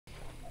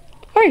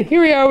Alright,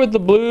 here we are with the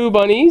blue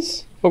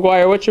bunnies.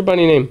 McGuire, what's your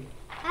bunny name?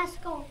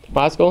 Pascal.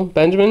 Pascal?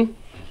 Benjamin?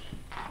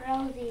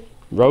 Rosie.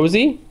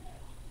 Rosie?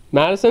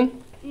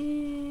 Madison?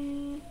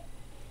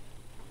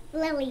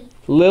 Lily.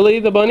 Lily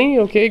the bunny?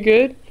 Okay,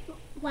 good.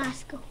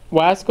 Wasco.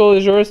 Wascal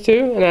is yours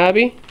too? And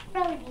Abby?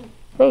 Rosie.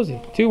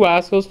 Rosie. 2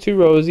 Wascals, 2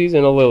 Rosies,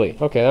 and a Lily.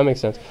 Okay, that makes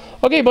sense.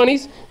 Okay,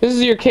 bunnies, this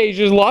is your cage.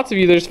 There's lots of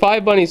you. There's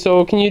 5 bunnies,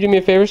 so can you do me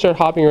a favor? Start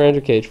hopping around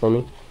your cage for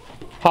me.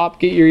 Hop,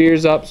 get your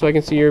ears up so I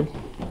can see your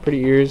pretty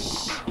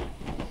ears.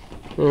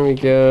 There we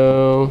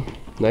go.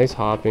 Nice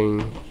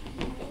hopping.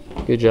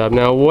 Good job.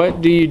 Now,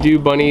 what do you do,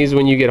 bunnies,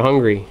 when you get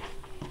hungry?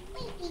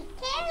 We eat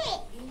carrots.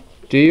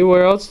 Do you?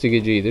 Where else do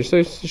you eat?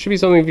 There should be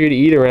something for you to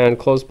eat around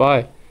close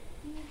by.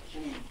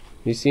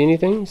 You see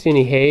anything? See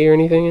any hay or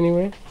anything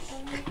anywhere?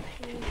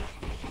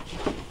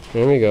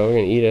 There we go. We're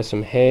going to eat us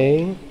some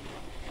hay.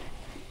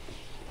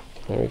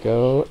 There we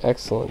go.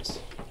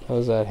 Excellent.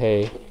 How's that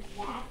hay?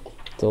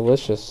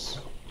 Delicious.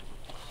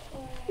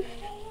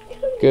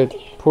 Good.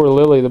 Poor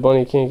Lily, the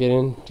bunny, can't get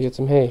in to get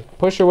some hay.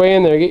 Push your way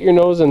in there. Get your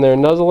nose in there.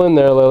 Nuzzle in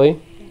there,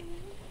 Lily.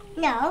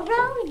 No,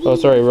 Rosie. Oh,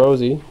 sorry,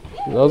 Rosie.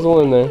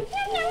 Nuzzle in there.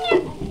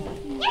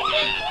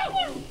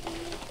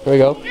 There we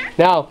go.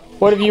 Now,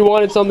 what if you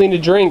wanted something to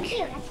drink?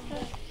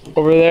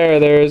 Over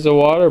there's a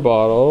water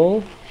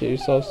bottle. Get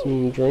yourself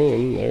some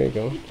drink. There you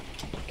go.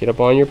 Get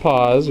up on your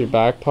paws, your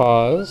back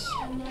paws.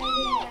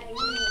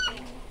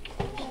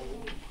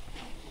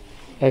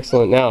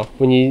 Excellent. Now,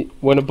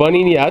 when a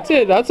bunny, that's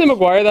it,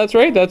 McGuire, that's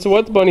right. That's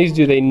what the bunnies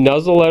do. They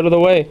nuzzle out of the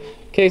way.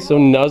 Okay, so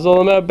nuzzle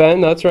them out, Ben.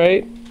 That's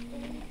right.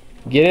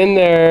 Get in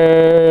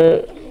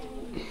there,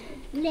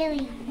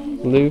 Lily.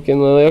 Luke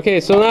and Lily. Okay,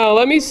 so now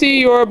let me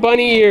see your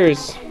bunny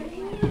ears.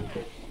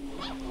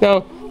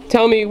 Now,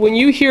 tell me, when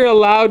you hear a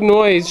loud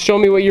noise, show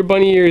me what your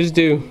bunny ears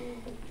do.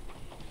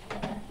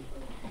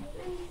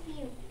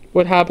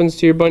 What happens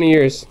to your bunny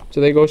ears? Do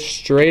they go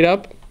straight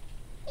up?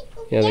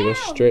 Yeah, they go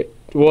straight.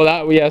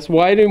 Well, yes.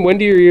 When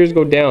do your ears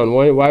go down?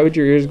 Why would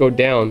your ears go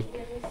down?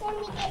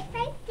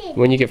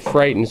 When you get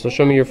frightened. So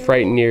show me your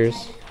frightened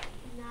ears.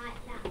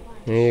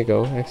 There you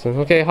go. Excellent.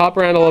 Okay, hop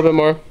around a little bit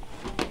more.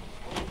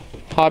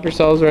 Hop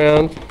yourselves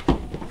around.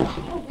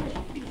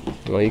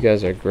 Well, you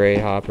guys are great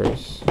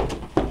hoppers.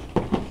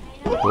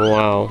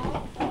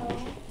 Wow.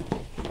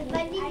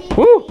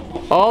 Woo!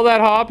 All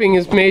that hopping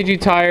has made you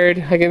tired.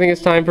 I think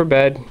it's time for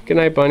bed. Good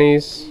night,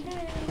 bunnies.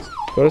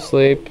 Go to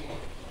sleep.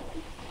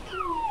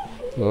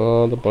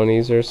 Oh, the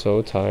bunnies are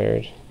so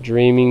tired.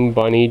 Dreaming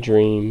bunny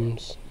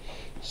dreams.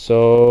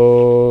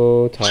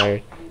 So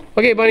tired.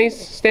 Okay, bunnies,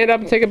 stand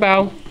up and take a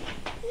bow.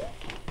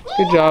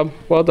 Good job.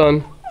 Well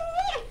done.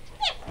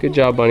 Good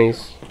job,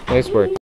 bunnies. Nice work.